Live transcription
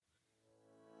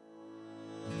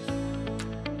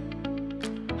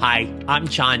Hi, I'm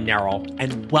John Nerrell,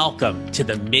 and welcome to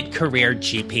the Mid-Career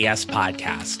GPS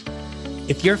podcast.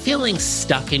 If you're feeling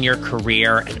stuck in your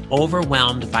career and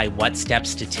overwhelmed by what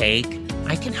steps to take,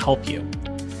 I can help you.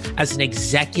 As an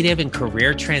executive and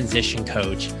career transition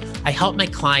coach, I help my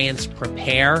clients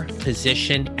prepare,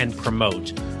 position, and promote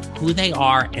who they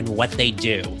are and what they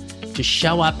do to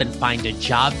show up and find a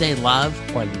job they love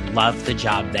or love the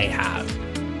job they have.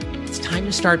 It's time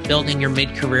to start building your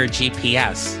mid-career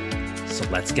GPS. So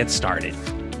let's get started.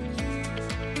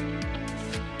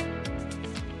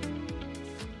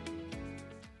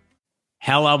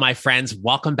 Hello, my friends.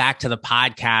 Welcome back to the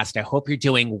podcast. I hope you're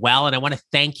doing well. And I want to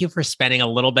thank you for spending a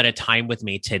little bit of time with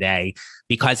me today,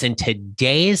 because in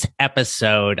today's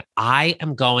episode, I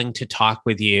am going to talk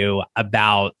with you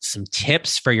about some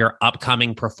tips for your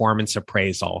upcoming performance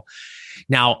appraisal.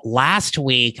 Now, last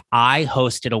week, I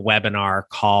hosted a webinar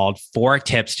called 4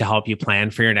 Tips to Help You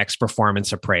Plan for Your Next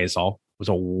Performance Appraisal. It was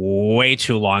a way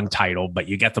too long title, but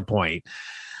you get the point.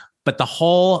 But the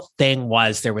whole thing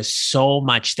was there was so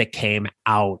much that came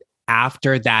out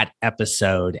after that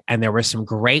episode. And there were some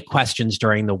great questions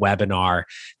during the webinar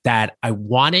that I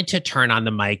wanted to turn on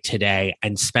the mic today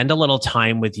and spend a little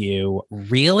time with you,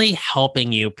 really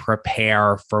helping you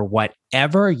prepare for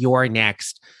whatever your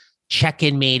next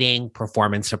check-in meeting,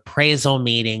 performance appraisal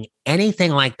meeting,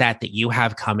 anything like that you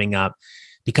have coming up.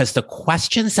 Because the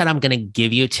questions that I'm going to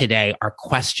give you today are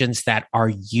questions that are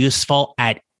useful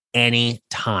at any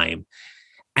time.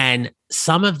 And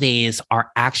some of these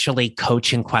are actually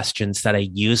coaching questions that I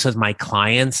use with my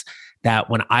clients that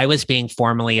when I was being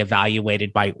formally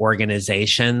evaluated by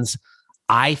organizations,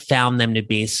 I found them to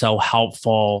be so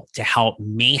helpful to help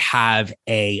me have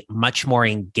a much more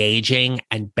engaging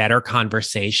and better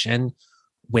conversation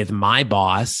with my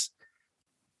boss,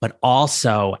 but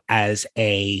also as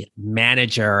a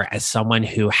manager, as someone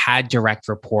who had direct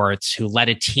reports, who led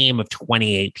a team of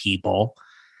 28 people.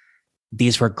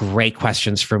 These were great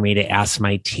questions for me to ask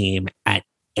my team at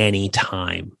any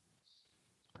time.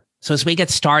 So as we get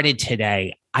started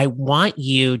today, I want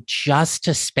you just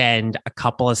to spend a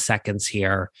couple of seconds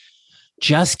here,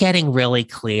 just getting really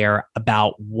clear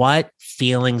about what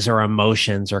feelings or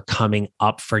emotions are coming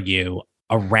up for you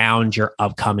around your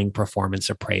upcoming performance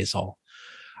appraisal.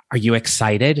 Are you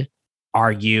excited?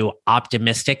 Are you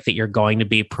optimistic that you're going to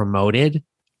be promoted?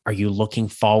 Are you looking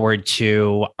forward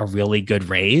to a really good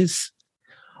raise?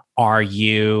 Are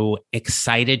you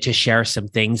excited to share some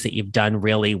things that you've done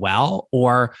really well?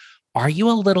 Or are you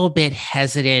a little bit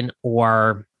hesitant,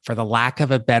 or for the lack of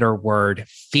a better word,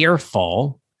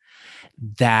 fearful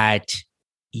that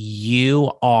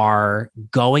you are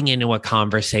going into a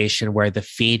conversation where the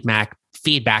feedback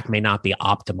may not be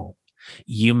optimal?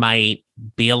 You might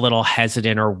be a little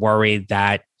hesitant or worried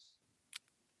that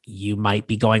you might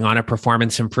be going on a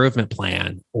performance improvement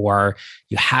plan, or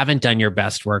you haven't done your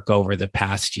best work over the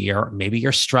past year. Maybe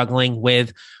you're struggling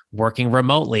with working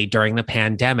remotely during the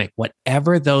pandemic.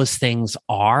 Whatever those things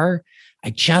are,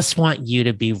 I just want you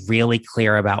to be really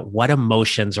clear about what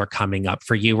emotions are coming up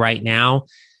for you right now,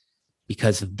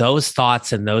 because those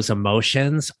thoughts and those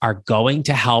emotions are going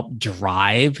to help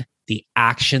drive the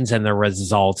actions and the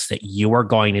results that you are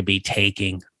going to be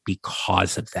taking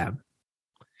because of them.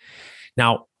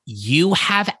 Now, you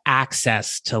have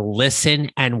access to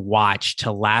listen and watch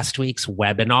to last week's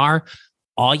webinar.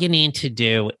 All you need to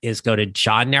do is go to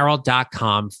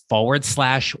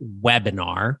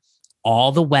johnnerrell.com/webinar.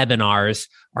 All the webinars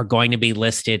are going to be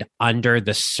listed under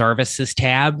the services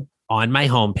tab on my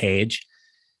homepage.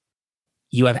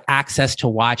 You have access to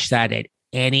watch that at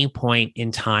any point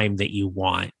in time that you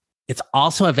want. It's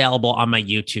also available on my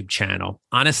YouTube channel.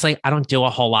 Honestly, I don't do a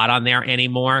whole lot on there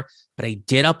anymore, but I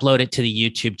did upload it to the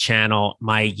YouTube channel.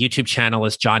 My YouTube channel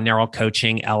is John Nerrell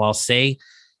Coaching LLC.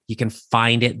 You can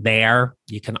find it there.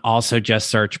 You can also just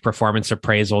search Performance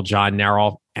Appraisal John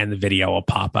Nerrell and the video will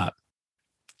pop up.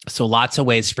 So lots of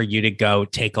ways for you to go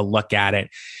take a look at it.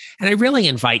 And I really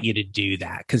invite you to do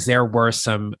that, because there were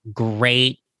some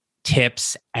great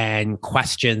tips and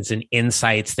questions and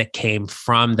insights that came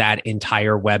from that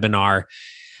entire webinar.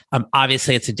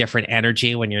 Obviously, it's a different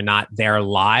energy when you're not there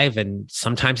live, and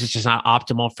sometimes it's just not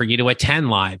optimal for you to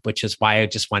attend live, which is why I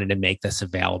just wanted to make this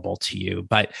available to you.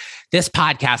 But this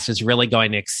podcast is really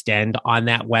going to extend on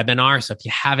that webinar. So if you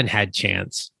haven't had a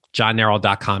chance,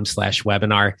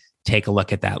 johnnerrell.com/webinar, take a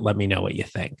look at that. Let me know what you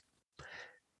think.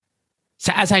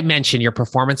 So as I mentioned, your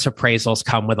performance appraisals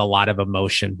come with a lot of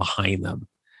emotion behind them.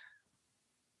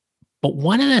 But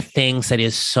one of the things that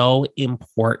is so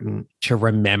important to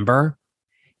remember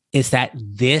is that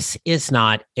this is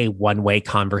not a one-way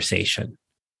conversation.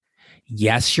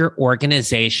 Yes, your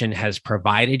organization has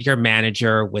provided your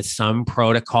manager with some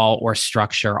protocol or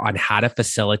structure on how to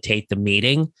facilitate the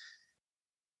meeting.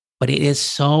 But it is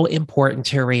so important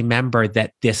to remember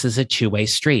that this is a two-way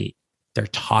street. They're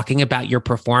talking about your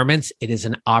performance. It is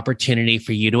an opportunity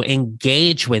for you to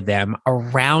engage with them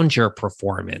around your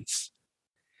performance.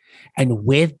 And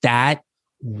with that,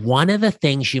 one of the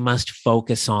things you must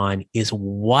focus on is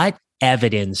what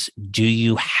evidence do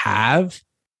you have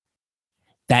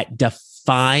that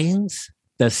defines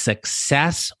the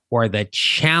success or the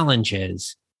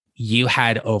challenges you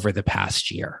had over the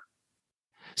past year.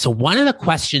 So one of the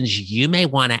questions you may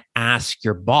want to ask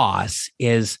your boss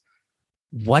is,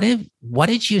 what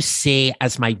did you see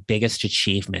as my biggest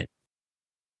achievement?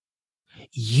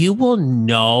 You will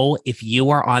know if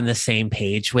you are on the same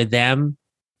page with them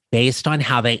based on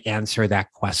how they answer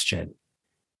that question.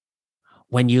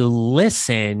 When you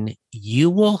listen, you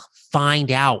will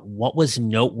find out what was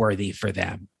noteworthy for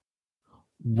them.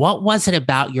 What was it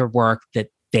about your work that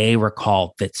they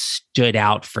recalled that stood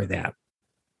out for them?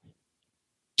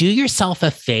 Do yourself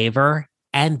a favor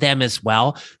and them as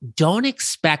well. Don't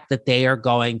expect that they are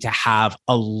going to have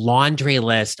a laundry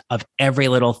list of every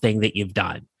little thing that you've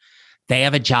done. They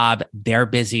have a job. They're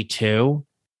busy too.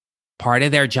 Part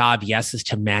of their job, yes, is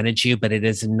to manage you, but it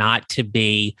is not to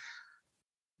be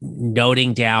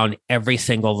noting down every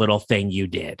single little thing you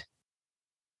did.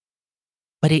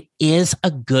 But it is a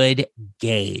good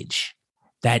gauge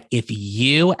that if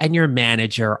you and your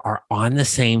manager are on the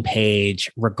same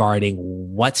page regarding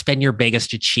what's been your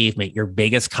biggest achievement, your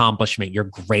biggest accomplishment, your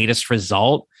greatest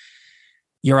result,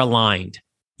 you're aligned.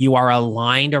 You are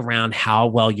aligned around how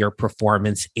well your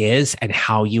performance is and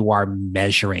how you are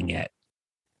measuring it.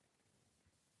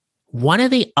 One of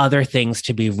the other things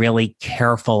to be really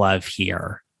careful of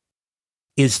here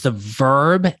is the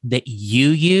verb that you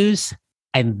use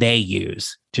and they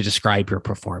use to describe your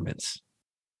performance.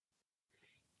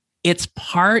 It's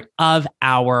part of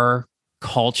our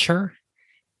culture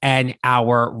and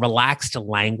our relaxed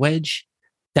language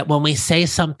that when we say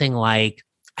something like,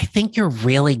 I think you're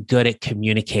really good at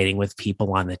communicating with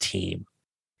people on the team,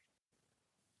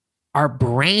 our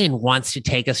brain wants to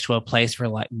take us to a place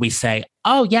where we say,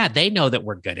 oh yeah, they know that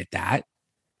we're good at that.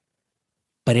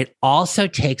 But it also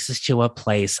takes us to a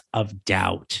place of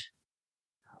doubt.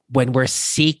 When we're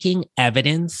seeking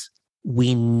evidence,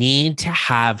 we need to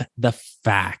have the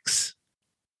facts.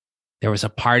 There was a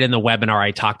part in the webinar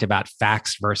I talked about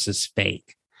facts versus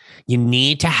fake. You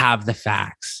need to have the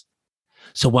facts.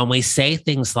 So when we say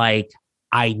things like,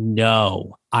 I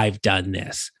know I've done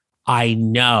this, I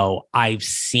know I've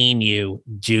seen you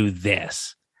do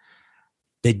this,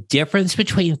 the difference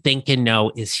between think and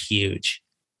know is huge.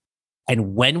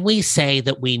 And when we say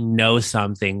that we know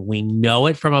something, we know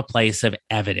it from a place of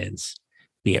evidence,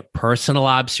 be it personal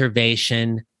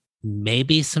observation,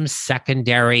 maybe some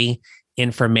secondary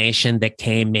information that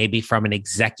came maybe from an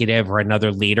executive or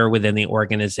another leader within the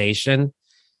organization.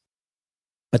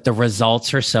 But the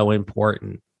results are so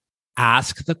important.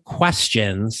 Ask the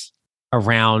questions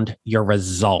around your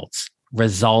results.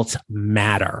 Results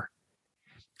matter.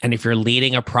 And if you're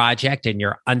leading a project and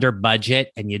you're under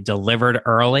budget and you delivered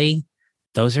early,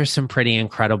 those are some pretty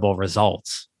incredible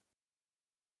results.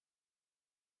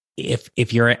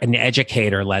 If you're an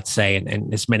educator, let's say,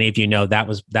 and as many of you know, that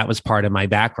was part of my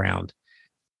background.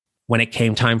 When it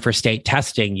came time for state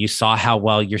testing, you saw how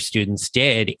well your students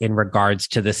did in regards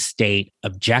to the state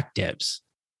objectives.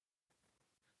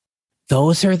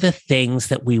 Those are the things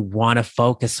that we want to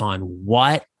focus on.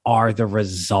 What are the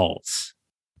results?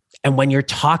 And when you're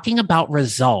talking about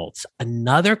results,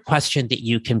 another question that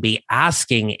you can be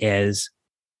asking is,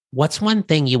 what's one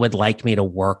thing you would like me to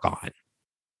work on?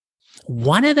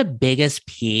 One of the biggest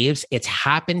peeves, it's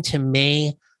happened to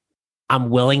me. I'm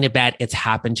willing to bet it's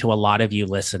happened to a lot of you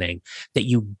listening, that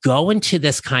you go into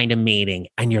this kind of meeting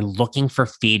and you're looking for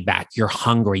feedback. You're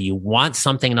hungry. You want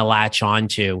something to latch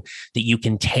onto that you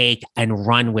can take and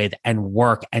run with and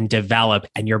work and develop.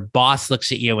 And your boss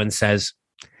looks at you and says,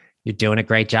 you're doing a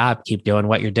great job. Keep doing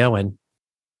what you're doing.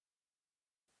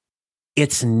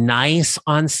 It's nice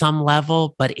on some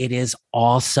level, but it is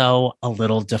also a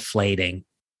little deflating.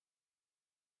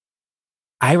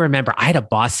 I remember I had a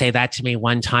boss say that to me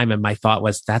one time, and my thought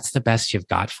was, that's the best you've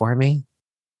got for me?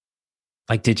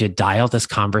 Like, did you dial this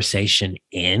conversation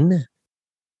in?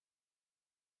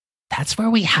 That's where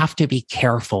we have to be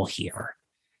careful here.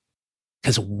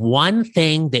 Because one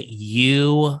thing that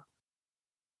you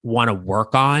want to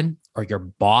work on, or your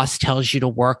boss tells you to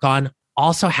work on,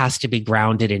 also has to be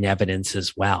grounded in evidence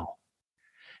as well.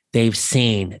 They've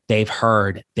seen, they've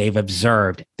heard, they've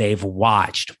observed, they've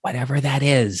watched, whatever that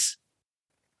is.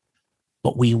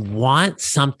 but we want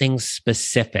something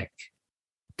specific,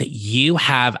 that you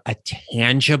have a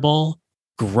tangible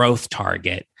growth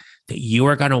target that you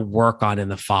are going to work on in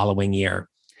the following year.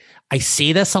 I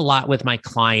see this a lot with my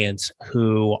clients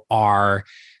who are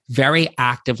very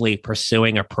actively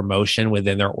pursuing a promotion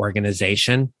within their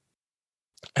organization.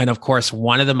 And of course,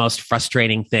 one of the most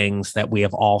frustrating things that we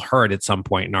have all heard at some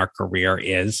point in our career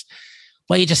is,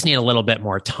 well, you just need a little bit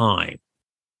more time.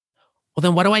 Well,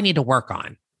 then what do I need to work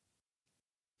on?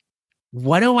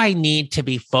 What do I need to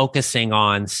be focusing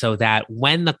on so that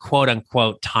when the quote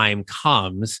unquote time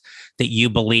comes that you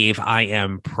believe I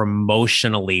am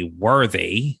promotionally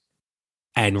worthy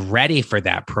and ready for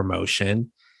that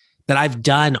promotion, that I've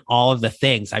done all of the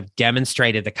things, I've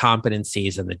demonstrated the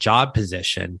competencies in the job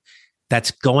position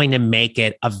that's going to make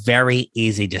it a very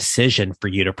easy decision for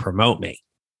you to promote me.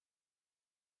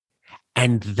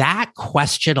 And that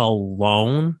question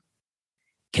alone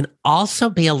can also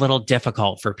be a little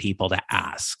difficult for people to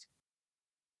ask.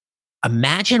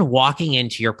 Imagine walking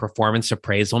into your performance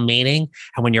appraisal meeting,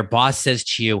 and when your boss says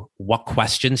to you, "What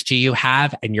questions do you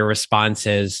have?" and your response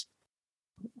is,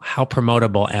 "How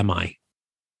promotable am I?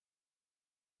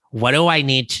 What do I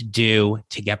need to do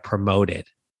to get promoted?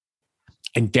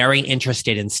 I'm very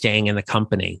interested in staying in the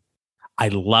company. I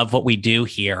love what we do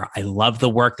here. I love the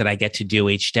work that I get to do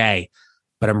each day,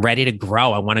 but I'm ready to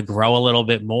grow. I want to grow a little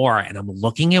bit more. And I'm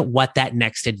looking at what that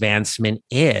next advancement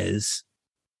is.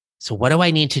 So what do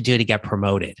I need to do to get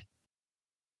promoted?"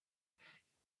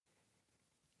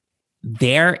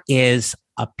 There is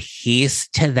a piece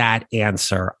to that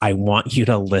answer I want you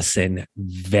to listen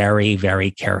very, very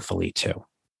carefully to.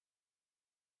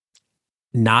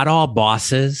 Not all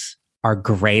bosses are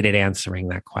great at answering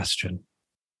that question.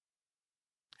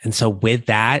 And so with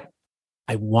that,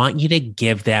 I want you to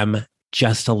give them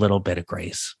just a little bit of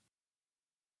grace.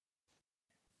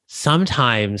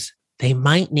 Sometimes they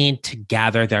might need to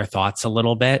gather their thoughts a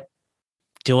little bit,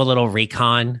 do a little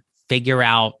recon, figure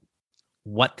out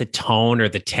what the tone or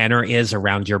the tenor is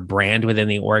around your brand within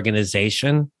the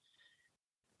organization.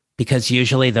 Because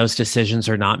usually those decisions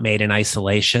are not made in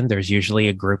isolation. There's usually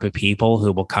a group of people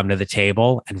who will come to the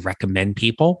table and recommend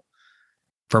people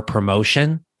for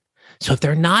promotion. So if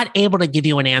they're not able to give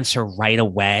you an answer right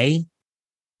away,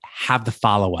 have the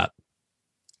follow-up.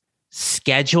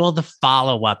 Schedule the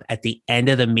follow-up at the end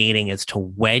of the meeting as to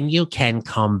when you can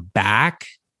come back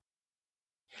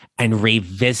and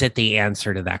revisit the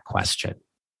answer to that question.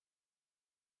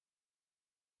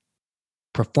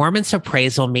 Performance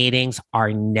appraisal meetings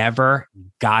are never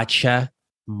gotcha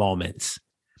moments,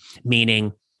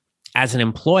 meaning as an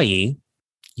employee,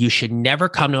 you should never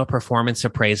come to a performance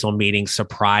appraisal meeting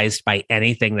surprised by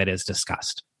anything that is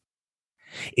discussed.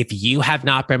 If you have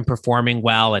not been performing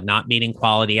well and not meeting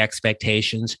quality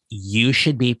expectations, you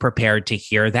should be prepared to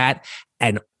hear that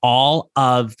and all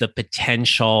of the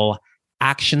potential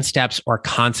action steps or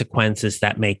consequences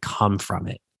that may come from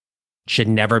it. Should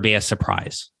never be a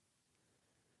surprise.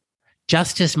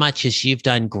 Just as much as you've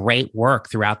done great work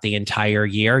throughout the entire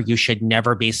year, you should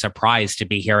never be surprised to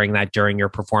be hearing that during your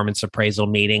performance appraisal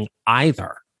meeting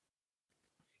either.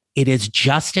 It is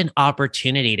just an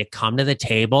opportunity to come to the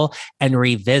table and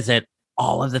revisit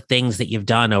all of the things that you've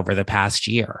done over the past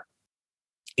year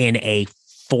in a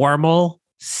formal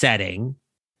setting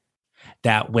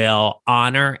that will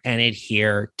honor and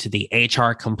adhere to the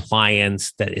HR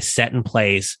compliance that is set in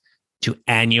place to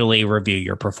annually review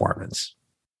your performance.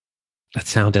 That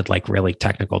sounded like really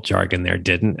technical jargon there,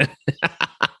 didn't it?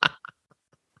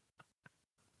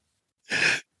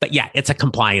 But yeah, it's a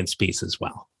compliance piece as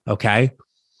well. Okay.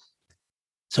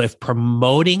 So if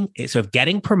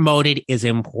getting promoted is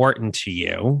important to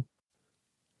you,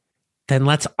 then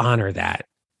let's honor that.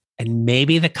 And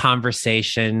maybe the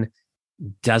conversation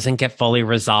doesn't get fully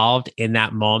resolved in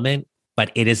that moment,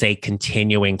 but it is a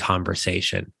continuing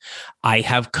conversation. I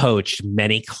have coached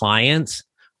many clients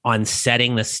on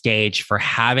setting the stage for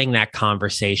having that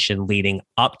conversation leading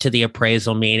up to the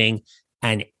appraisal meeting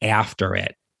and after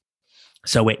it.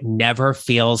 So it never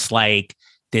feels like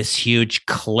this huge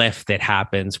cliff that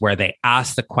happens where they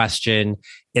ask the question,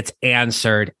 it's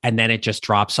answered, and then it just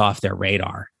drops off their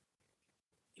radar.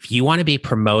 If you want to be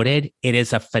promoted, it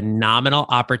is a phenomenal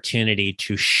opportunity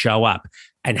to show up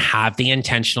and have the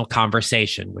intentional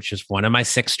conversation, which is one of my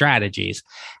 6 strategies.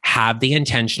 Have the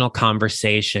intentional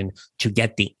conversation to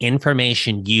get the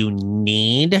information you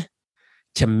need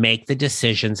to make the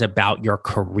decisions about your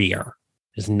career.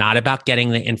 It's not about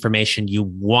getting the information you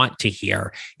want to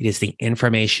hear. It is the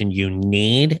information you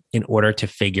need in order to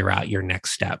figure out your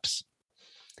next steps.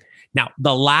 Now,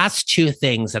 the last 2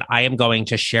 things that I am going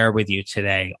to share with you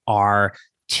today are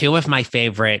 2 of my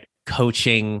favorite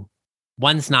coaching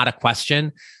One's not a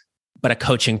question, but a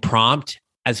coaching prompt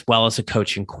as well as a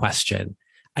coaching question.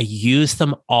 I use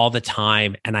them all the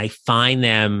time, and I find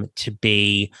them to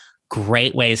be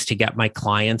great ways to get my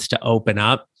clients to open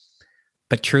up.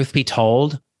 But truth be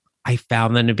told, I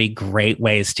found them to be great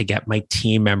ways to get my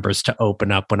team members to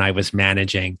open up when I was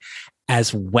managing,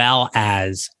 as well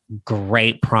as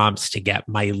great prompts to get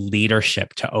my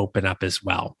leadership to open up as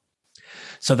well.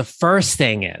 So the first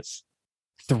thing is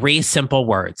 3 simple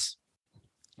words.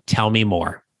 Tell me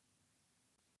more.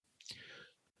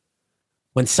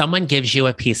 When someone gives you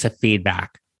a piece of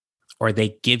feedback or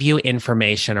they give you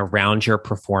information around your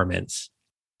performance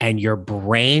and your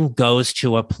brain goes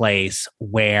to a place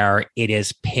where it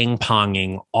is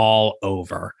ping-ponging all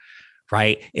over,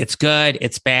 right? It's good,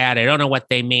 it's bad, I don't know what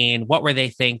they mean. What were they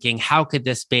thinking? How could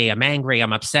this be? I'm angry,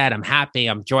 I'm upset, I'm happy,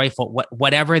 I'm joyful,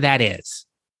 whatever that is.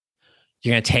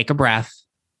 You're going to take a breath,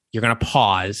 you're going to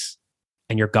pause,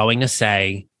 and you're going to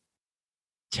say,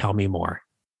 tell me more.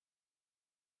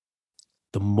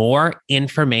 The more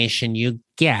information you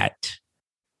get,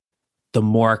 the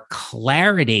more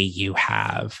clarity you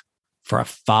have for a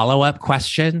follow-up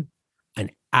question,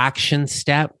 an action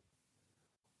step,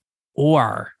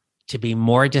 or to be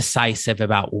more decisive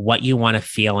about what you want to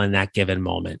feel in that given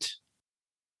moment.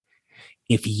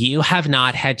 If you have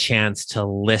not had a chance to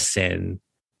listen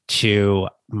to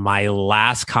my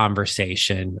last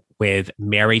conversation with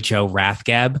Mary Jo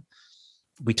Rathgeb,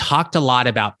 we talked a lot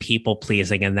about people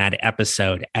pleasing in that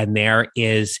episode. And there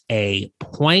is a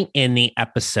point in the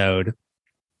episode,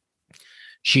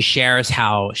 she shares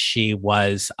how she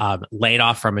was laid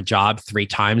off from a job 3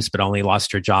 times, but only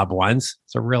lost her job once.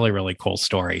 It's a really, really cool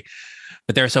story.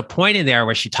 But there's a point in there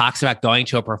where she talks about going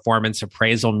to a performance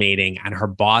appraisal meeting and her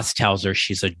boss tells her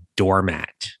she's a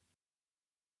doormat.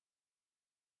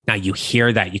 Now you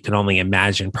hear that, you can only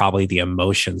imagine probably the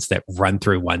emotions that run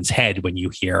through one's head when you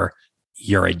hear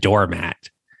you're a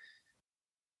doormat.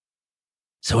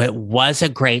 So it was a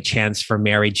great chance for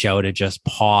Mary Jo to just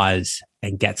pause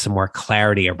and get some more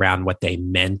clarity around what they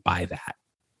meant by that.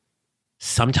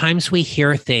 Sometimes we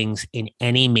hear things in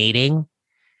any meeting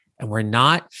and we're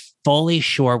not fully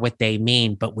sure what they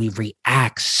mean, but we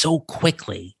react so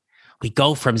quickly. We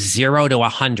go from 0 to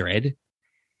 100,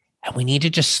 and we need to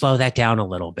just slow that down a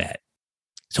little bit.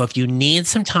 So if you need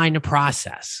some time to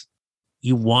process,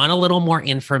 you want a little more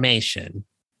information,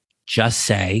 just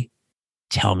say,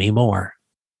 tell me more,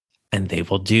 and they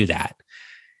will do that.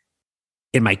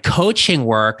 In my coaching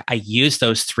work, I use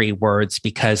those 3 words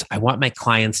because I want my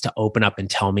clients to open up and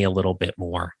tell me a little bit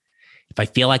more. If I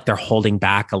feel like they're holding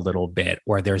back a little bit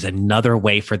or there's another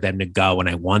way for them to go and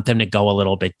I want them to go a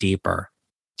little bit deeper,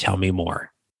 tell me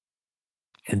more.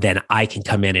 And then I can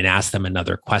come in and ask them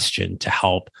another question to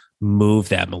help move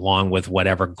them along with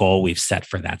whatever goal we've set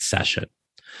for that session.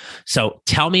 So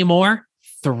tell me more,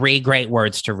 3 great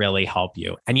words to really help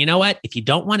you. And you know what? If you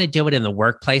don't want to do it in the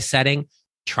workplace setting,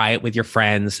 try it with your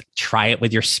friends, try it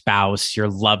with your spouse, your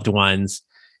loved ones.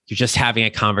 You're just having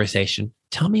a conversation.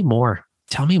 Tell me more.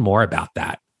 Tell me more about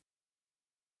that.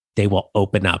 They will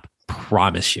open up,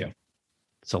 promise you.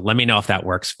 So let me know if that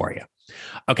works for you.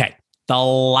 Okay, the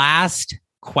last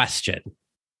question.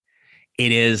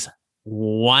 It is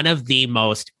one of the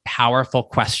most powerful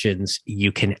questions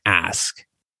you can ask.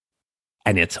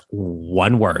 And it's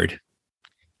 1 word,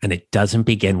 and it doesn't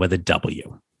begin with a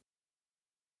W.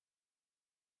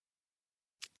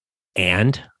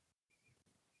 And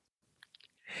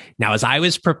now, as I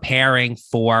was preparing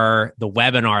for the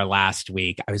webinar last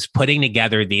week, I was putting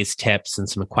together these tips and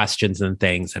some questions and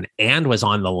things, and was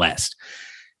on the list.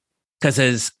 Because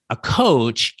as a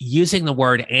coach, using the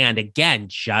word and again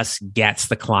just gets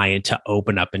the client to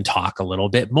open up and talk a little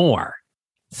bit more.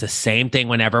 It's the same thing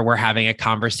whenever we're having a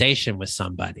conversation with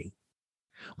somebody.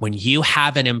 When you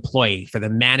have an employee, for the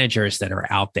managers that are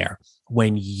out there,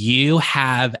 when you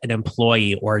have an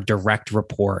employee or a direct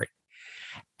report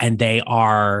and they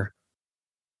are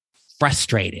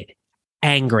frustrated,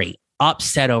 angry,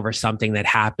 upset over something that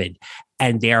happened,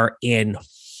 and they're in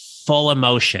full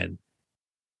emotion,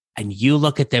 and you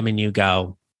look at them and you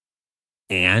go,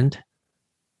 and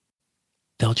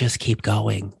they'll just keep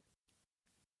going.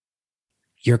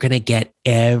 You're going to get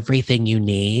everything you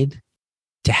need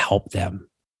to help them.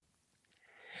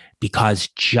 Because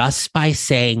just by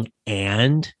saying,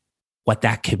 and what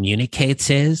that communicates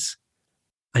is,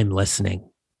 I'm listening.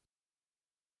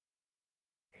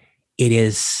 It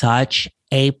is such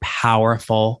a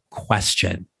powerful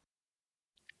question.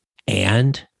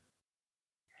 And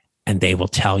they will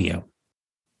tell you.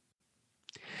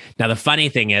 Now, the funny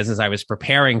thing is, as I was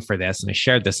preparing for this, and I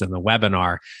shared this in the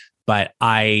webinar, but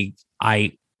I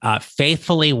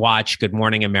faithfully watch Good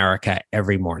Morning America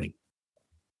every morning.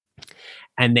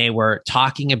 And they were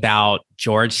talking about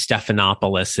George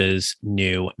Stephanopoulos's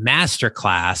new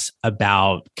masterclass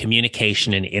about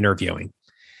communication and interviewing.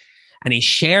 And he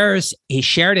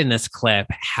shared in this clip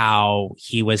how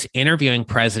he was interviewing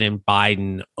President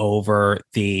Biden over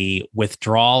the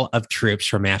withdrawal of troops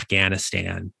from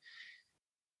Afghanistan.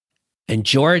 And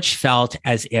George felt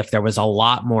as if there was a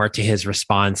lot more to his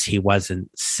response he wasn't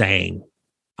saying.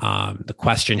 The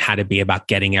question had to be about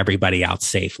getting everybody out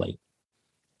safely.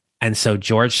 And so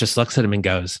George just looks at him and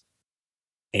goes,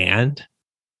 and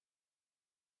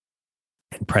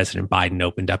President Biden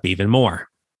opened up even more.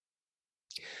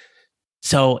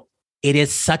 So it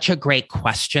is such a great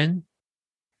question.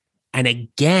 And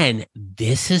again,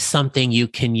 this is something you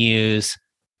can use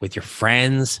with your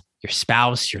friends, your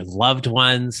spouse, your loved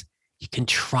ones. You can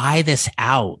try this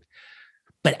out.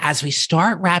 But as we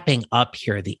start wrapping up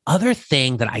here, the other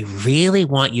thing that I really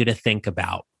want you to think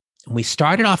about, and we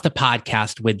started off the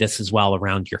podcast with this as well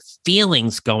around your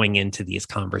feelings going into these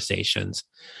conversations.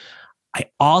 I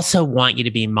also want you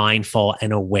to be mindful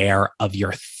and aware of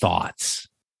your thoughts.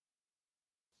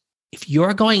 If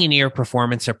you're going into your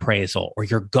performance appraisal, or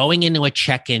you're going into a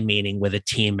check-in meeting with a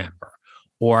team member,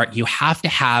 or you have to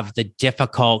have the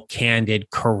difficult, candid,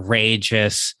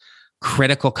 courageous,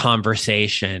 critical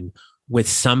conversation with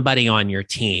somebody on your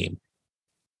team,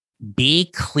 be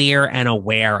clear and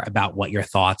aware about what your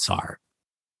thoughts are.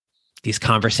 These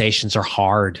conversations are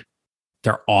hard.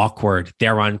 They're awkward.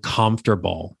 They're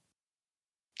uncomfortable.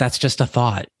 That's just a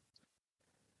thought.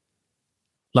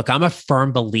 Look, I'm a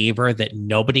firm believer that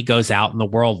nobody goes out in the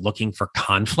world looking for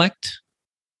conflict,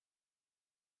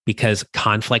 because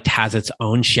conflict has its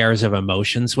own shares of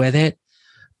emotions with it.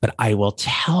 But I will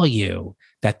tell you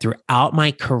that throughout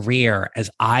my career, as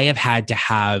I have had to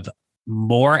have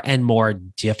more and more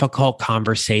difficult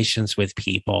conversations with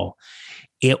people,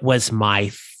 it was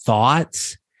my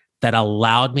thoughts that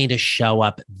allowed me to show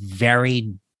up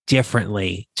very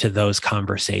differently to those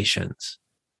conversations.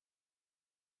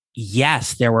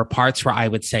 Yes, there were parts where I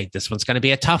would say, this one's going to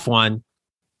be a tough one.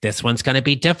 This one's going to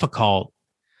be difficult.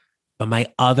 But my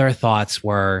other thoughts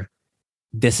were,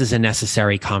 this is a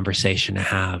necessary conversation to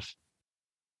have.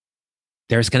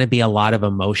 There's going to be a lot of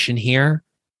emotion here,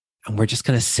 and we're just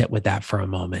going to sit with that for a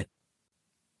moment.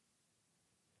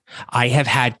 I have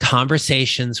had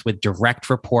conversations with direct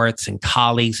reports and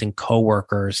colleagues and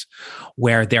coworkers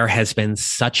where there has been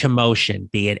such emotion,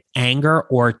 be it anger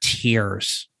or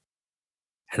tears.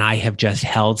 And I have just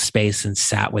held space and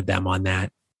sat with them on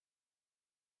that.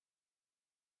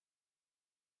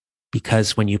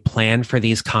 Because when you plan for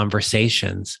these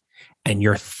conversations and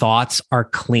your thoughts are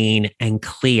clean and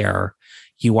clear,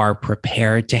 you are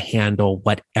prepared to handle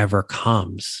whatever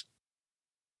comes.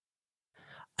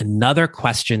 Another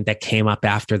question that came up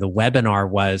after the webinar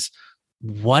was,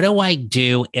 what do I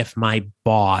do if my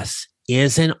boss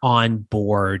isn't on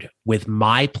board with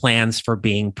my plans for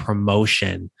being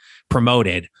promoted,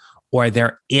 or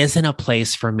there isn't a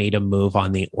place for me to move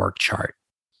on the org chart?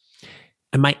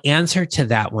 And my answer to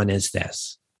that one is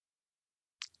this.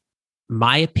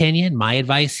 My opinion, my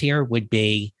advice here would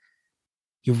be,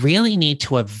 you really need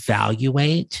to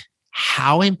evaluate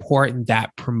how important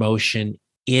that promotion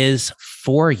is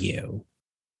for you,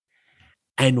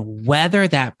 and whether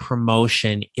that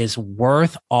promotion is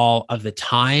worth all of the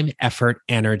time, effort,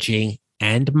 energy,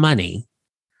 and money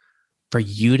for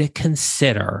you to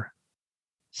consider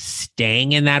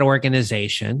staying in that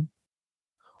organization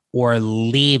or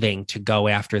leaving to go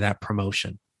after that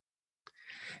promotion.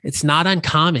 It's not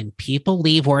uncommon. People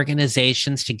leave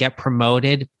organizations to get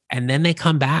promoted and then they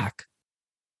come back.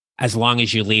 As long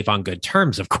as you leave on good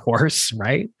terms, of course,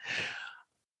 right?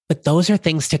 But those are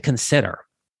things to consider.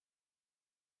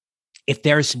 If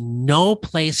there's no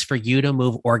place for you to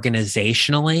move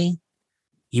organizationally,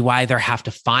 you either have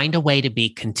to find a way to be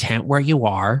content where you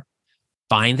are,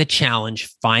 find the challenge,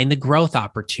 find the growth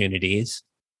opportunities.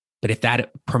 But if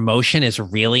that promotion is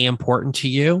really important to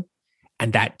you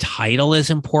and that title is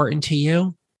important to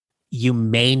you, you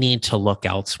may need to look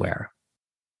elsewhere.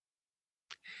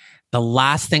 The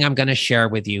last thing I'm going to share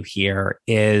with you here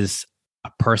is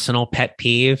a personal pet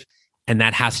peeve, and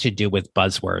that has to do with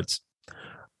buzzwords.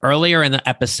 Earlier in the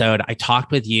episode, I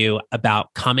talked with you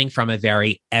about coming from a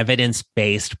very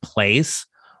evidence-based place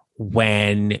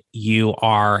when you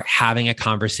are having a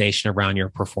conversation around your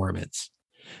performance.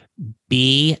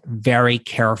 Be very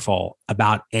careful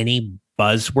about any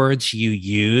buzzwords you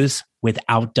use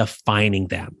without defining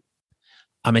them.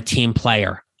 I'm a team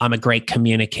player. I'm a great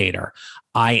communicator.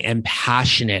 I am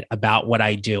passionate about what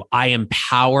I do. I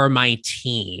empower my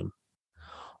team.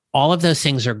 All of those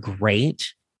things are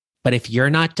great, But if you're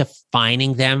not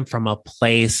defining them from a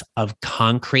place of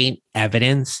concrete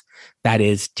evidence that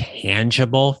is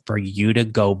tangible for you to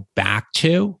go back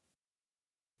to,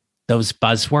 those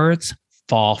buzzwords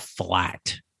fall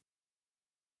flat.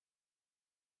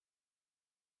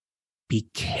 Be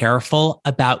careful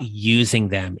about using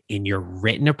them in your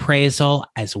written appraisal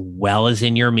as well as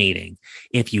in your meeting.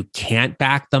 If you can't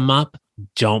back them up,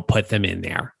 don't put them in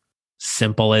there.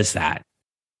 Simple as that.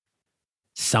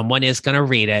 Someone is going to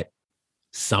read it.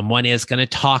 Someone is going to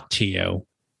talk to you.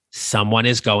 Someone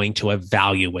is going to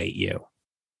evaluate you.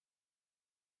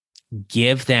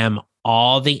 Give them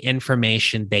all the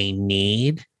information they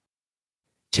need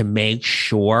to make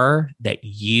sure that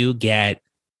you get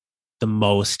the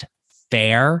most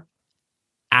fair,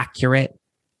 accurate,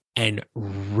 and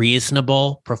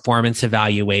reasonable performance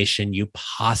evaluation you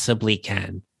possibly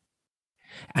can.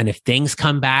 And if things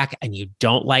come back and you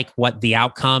don't like what the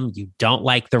outcome, you don't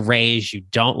like the raise, you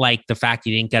don't like the fact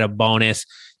you didn't get a bonus,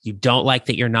 you don't like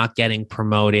that you're not getting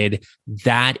promoted,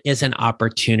 that is an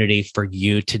opportunity for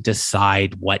you to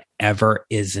decide whatever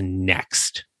is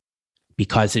next,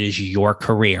 because it is your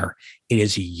career. It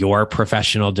is your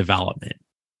professional development.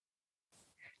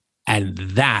 And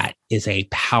that is a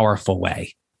powerful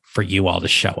way for you all to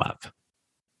show up.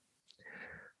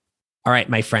 All right,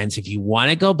 my friends, if you want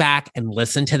to go back and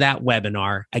listen to that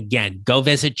webinar, again, go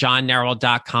visit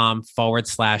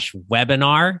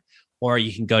johnneral.com/webinar, or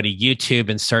you can go to YouTube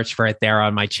and search for it there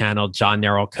on my channel, John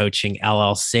Neral Coaching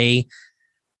LLC.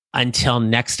 Until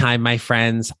next time, my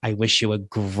friends, I wish you a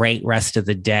great rest of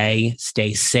the day.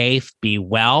 Stay safe, be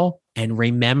well, and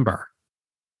remember,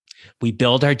 we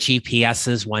build our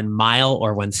GPSs 1 mile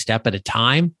or 1 step at a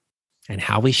time, and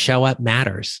how we show up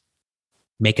matters.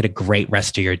 Make it a great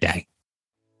rest of your day.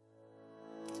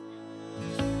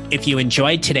 If you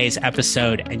enjoyed today's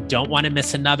episode and don't want to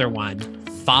miss another one,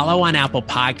 follow on Apple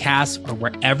Podcasts or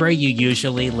wherever you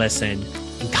usually listen,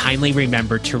 and kindly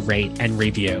remember to rate and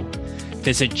review.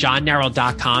 Visit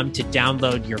johnneral.com to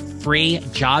download your free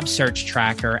job search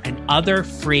tracker and other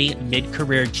free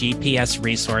mid-career GPS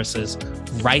resources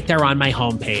right there on my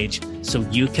homepage so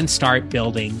you can start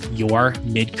building your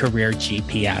mid-career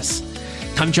GPS.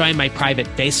 Come join my private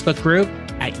Facebook group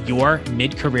at Your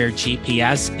Mid-Career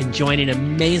GPS and join an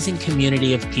amazing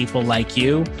community of people like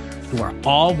you who are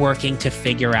all working to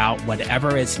figure out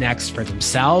whatever is next for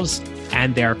themselves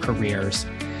and their careers.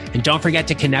 And don't forget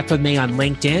to connect with me on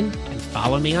LinkedIn and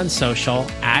follow me on social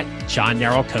at John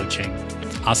Neral Coaching.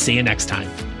 I'll see you next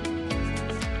time.